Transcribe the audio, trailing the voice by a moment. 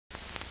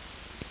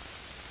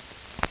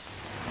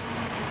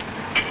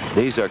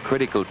These are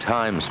critical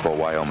times for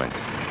Wyoming.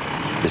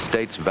 The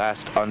state's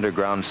vast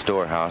underground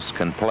storehouse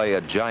can play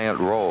a giant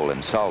role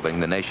in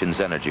solving the nation's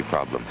energy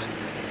problems.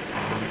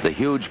 The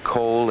huge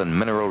coal and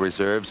mineral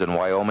reserves in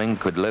Wyoming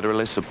could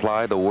literally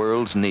supply the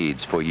world's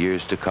needs for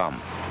years to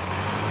come.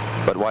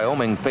 But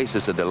Wyoming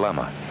faces a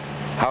dilemma: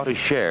 how to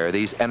share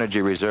these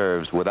energy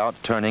reserves without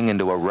turning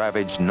into a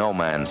ravaged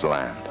no-man's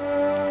land.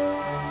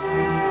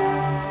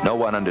 No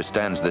one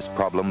understands this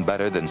problem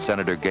better than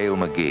Senator Gale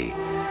McGee.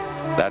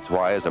 That's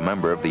why, as a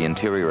member of the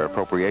Interior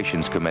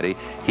Appropriations Committee,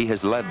 he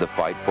has led the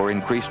fight for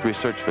increased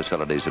research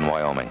facilities in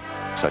Wyoming,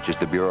 such as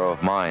the Bureau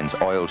of Mines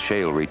oil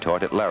shale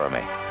retort at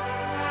Laramie.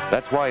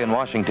 That's why in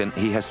Washington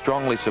he has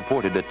strongly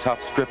supported a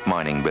tough strip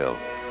mining bill.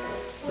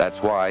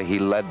 That's why he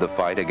led the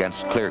fight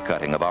against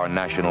clear-cutting of our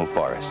national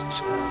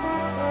forests.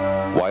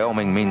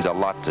 Wyoming means a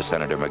lot to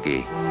Senator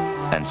McGee,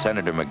 and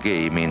Senator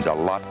McGee means a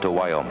lot to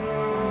Wyoming.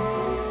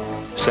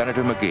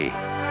 Senator McGee,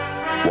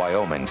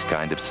 Wyoming's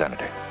kind of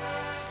senator.